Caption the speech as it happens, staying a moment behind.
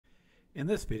In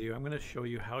this video, I'm going to show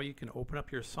you how you can open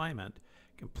up your assignment,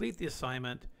 complete the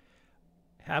assignment,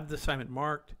 have the assignment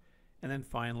marked, and then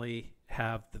finally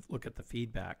look at the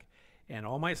feedback. And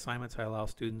all my assignments, I allow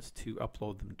students to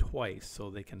upload them twice. So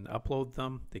they can upload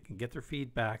them, they can get their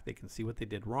feedback, they can see what they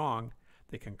did wrong,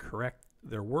 they can correct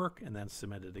their work, and then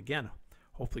submit it again,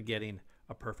 hopefully getting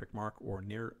a perfect mark or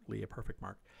nearly a perfect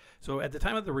mark. So at the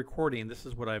time of the recording, this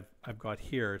is what I've got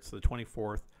here. It's the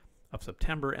 24th of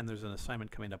September, and there's an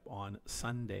assignment coming up on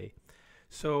Sunday.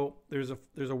 So there's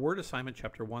a Word assignment,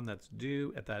 Chapter 1, that's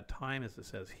due at that time, as it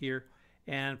says here.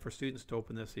 And for students to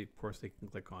open this, of course, they can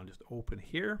click on just open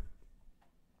here.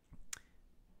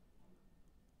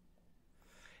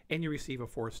 And you receive a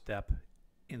 4-step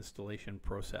installation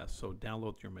process. So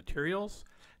download your materials.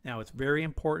 Now it's very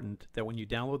important that when you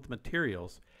download the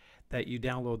materials that you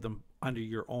download them under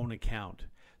your own account.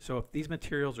 So if these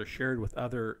materials are shared with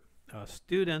other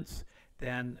students,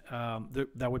 then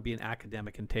that would be an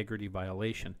academic integrity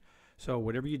violation. So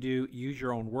whatever you do, use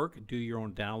your own work, do your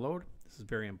own download. This is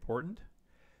very important.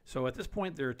 So at this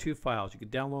point there are two files. You can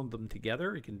download them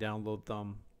together, you can download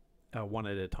them one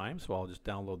at a time. So I'll just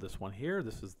download this one here.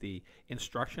 This is the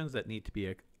instructions that need to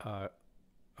be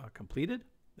completed.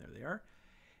 There they are.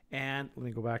 And let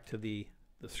me go back to the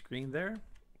screen there.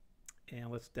 And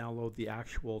let's download the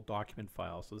actual document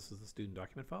file. So this is the student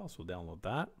document file, so we'll download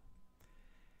that.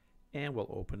 And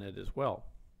we'll open it as well.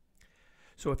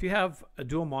 So if you have a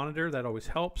dual monitor, that always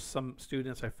helps. Some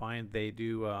students, I find, they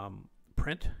do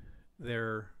print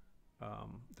their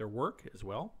work as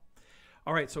well.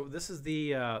 All right, so this is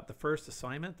the first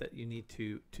assignment that you need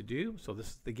to do. So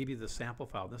they give you the sample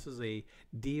file. This is a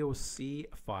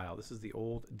DOC file. This is the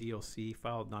old DOC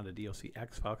file, not a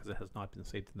DOCX file, because it has not been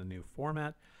saved in the new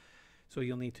format. So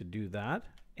you'll need to do that.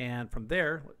 And from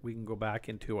there, we can go back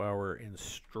into our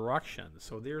instructions.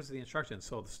 So there's the instructions.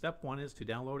 So the step 1 is to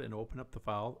download and open up the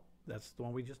file. That's the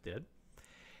one we just did.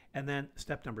 And then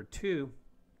step number 2,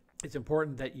 it's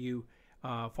important that you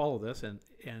follow this. And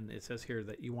it says here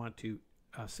that you want to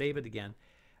save it again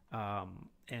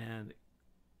and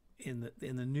in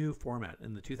the new format,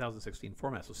 in the 2016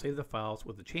 format. So save the files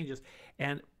with the changes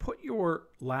and put your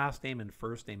last name and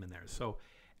first name in there. So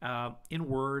in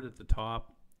Word at the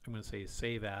top, I'm going to say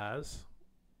save as.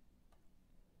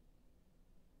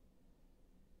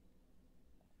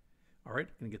 All right,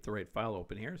 I'm going to get the right file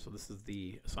open here. So this is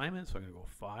the assignment. So I'm going to go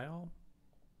File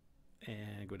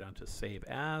and go down to Save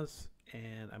As.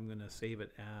 And I'm going to save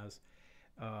it as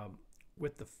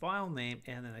with the file name.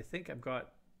 And then I think I've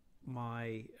got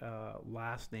my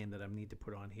last name that I need to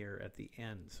put on here at the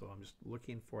end. So I'm just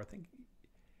looking for, I think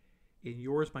in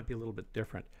yours might be a little bit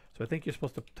different. So I think you're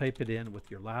supposed to type it in with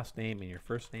your last name and your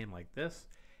first name like this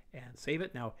and save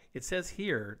it. Now it says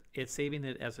here it's saving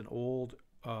it as an old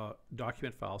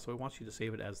document file, so it wants you to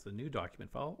save it as the new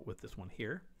document file with this one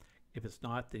here. If it's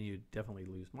not, then you definitely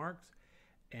lose marks.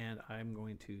 And I'm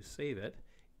going to save it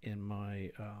in my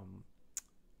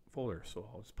folder. So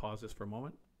I'll just pause this for a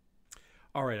moment.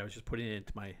 All right, I was just putting it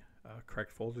into my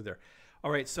correct folder there. All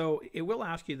right, so it will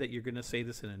ask you that you're going to save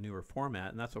this in a newer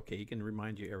format, and that's okay. You can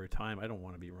remind you every time. I don't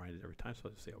want to be reminded every time, so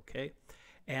I'll just say okay.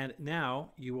 And now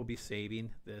you will be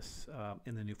saving this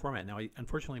in the new format. Now,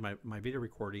 unfortunately, my video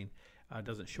recording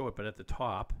doesn't show it, but at the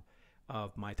top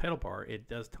of my title bar, it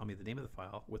does tell me the name of the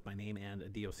file with my name and a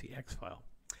DOCX file.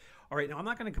 All right, now I'm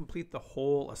not going to complete the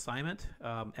whole assignment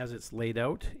as it's laid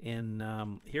out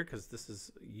in here, because this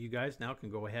is, you guys now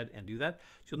can go ahead and do that.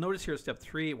 So you'll notice here at step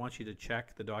 3, it wants you to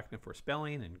check the document for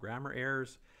spelling and grammar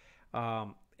errors,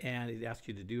 and it asks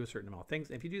you to do a certain amount of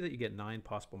things. If you do that, you get 9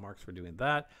 possible marks for doing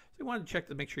that. So you want to check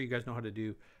to make sure you guys know how to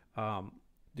do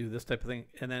this type of thing,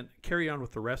 and then carry on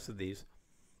with the rest of these.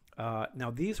 Now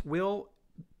these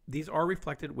are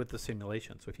reflected with the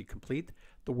simulation. So if you complete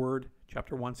the Word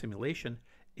Chapter 1 simulation,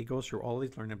 it goes through all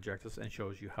these learning objectives and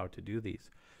shows you how to do these.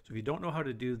 So if you don't know how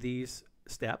to do these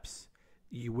steps,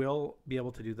 you will be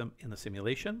able to do them in the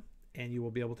simulation, and you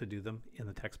will be able to do them in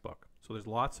the textbook. So there's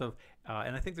lots of,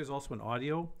 and I think there's also an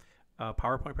audio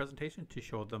PowerPoint presentation to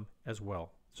show them as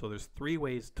well. So there's 3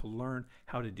 ways to learn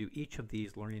how to do each of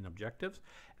these learning objectives.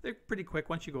 They're pretty quick.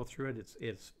 Once you go through it,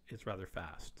 it's rather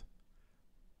fast.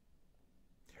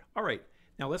 All right,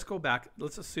 now let's go back.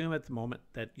 Let's assume at the moment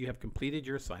that you have completed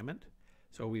your assignment.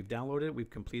 So we've downloaded it, we've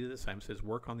completed the assignment. It says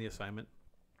work on the assignment.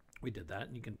 We did that,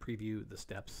 and you can preview the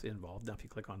steps involved. Now if you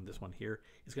click on this one here,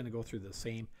 it's going to go through the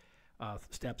same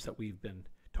steps that we've been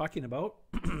talking about,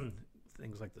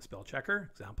 things like the spell checker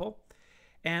example.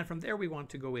 And from there we want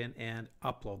to go in and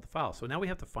upload the file. So now we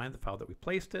have to find the file that we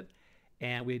placed it,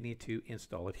 and we need to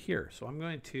install it here. So I'm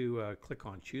going to click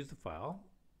on choose the file,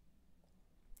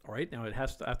 All right, now I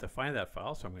have to find that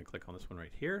file, so I'm going to click on this one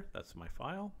right here. That's my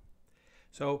file.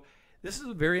 So this is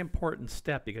a very important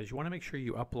step because you want to make sure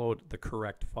you upload the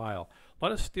correct file. A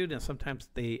lot of students, sometimes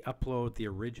they upload the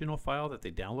original file that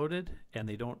they downloaded and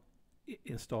they don't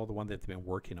install the one that they've been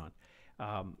working on.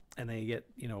 And they get,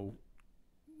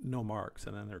 no marks,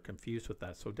 and then they're confused with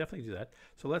that. So definitely do that.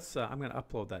 So let's, I'm going to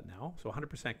upload that now. So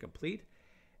 100% complete,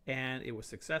 and it was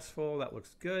successful. That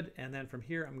looks good. And then from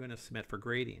here, I'm going to submit for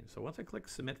grading. So once I click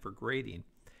submit for grading,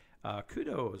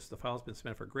 kudos, the file's been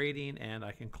submitted for grading, and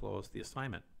I can close the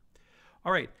assignment.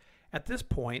 All right, at this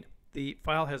point, the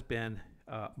file has been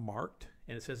marked,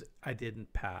 and it says I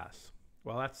didn't pass.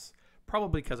 Well, that's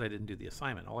probably because I didn't do the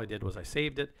assignment. All I did was I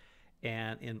saved it,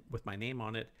 and with my name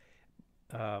on it.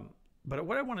 But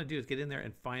what I want to do is get in there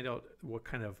and find out what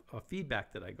kind of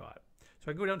feedback that I got.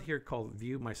 So I go down here called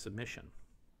View My Submission.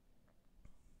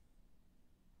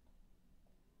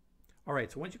 All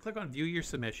right, so once you click on View Your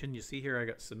Submission, you see here I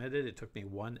got submitted. It took me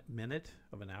 1 minute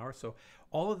of an hour. So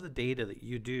all of the data that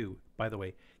you do, by the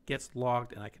way, gets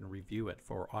logged, and I can review it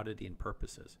for auditing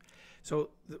purposes. So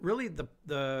really,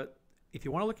 if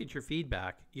you want to look at your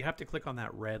feedback, you have to click on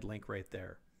that red link right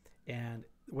there. And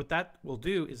what that will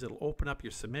do is it'll open up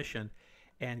your submission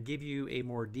and give you a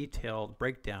more detailed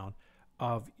breakdown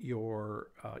of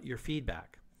your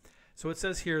feedback. So it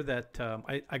says here that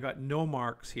I got no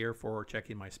marks here for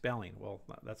checking my spelling. Well,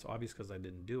 that's obvious because I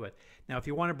didn't do it. Now, if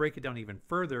you want to break it down even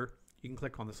further, you can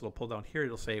click on this little pull down here.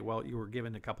 It'll say, well, you were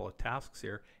given a couple of tasks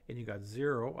here, and you got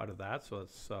 0 out of that. So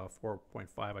it's 4.5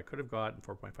 I could have got, and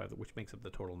 4.5, which makes up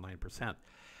the total 9%.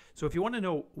 So if you want to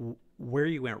know where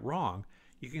you went wrong,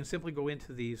 you can simply go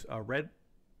into these red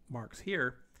marks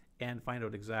here and find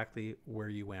out exactly where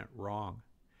you went wrong.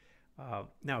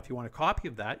 Now, if you want a copy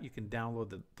of that, you can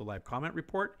download the live comment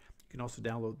report. You can also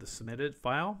download the submitted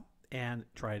file and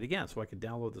try it again. So I can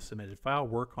download the submitted file,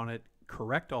 work on it,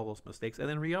 correct all those mistakes, and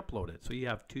then re-upload it. So you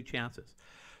have 2 chances.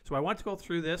 So I want to go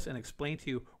through this and explain to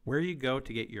you where you go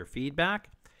to get your feedback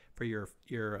for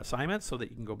your assignments, so that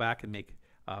you can go back and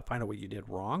find out what you did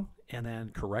wrong, and then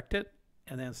correct it,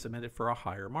 and then submit it for a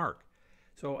higher mark.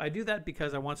 So I do that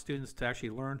because I want students to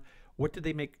actually learn what did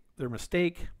they make their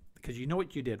mistake, because you know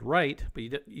what you did right, but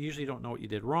you usually don't know what you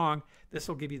did wrong. This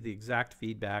will give you the exact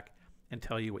feedback and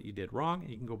tell you what you did wrong. And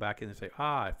you can go back in and say,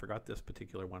 I forgot this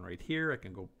particular one right here. I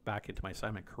can go back into my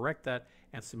assignment, correct that,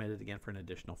 and submit it again for an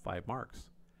additional 5 marks,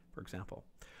 for example.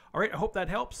 All right, I hope that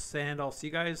helps, and I'll see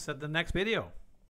you guys at the next video.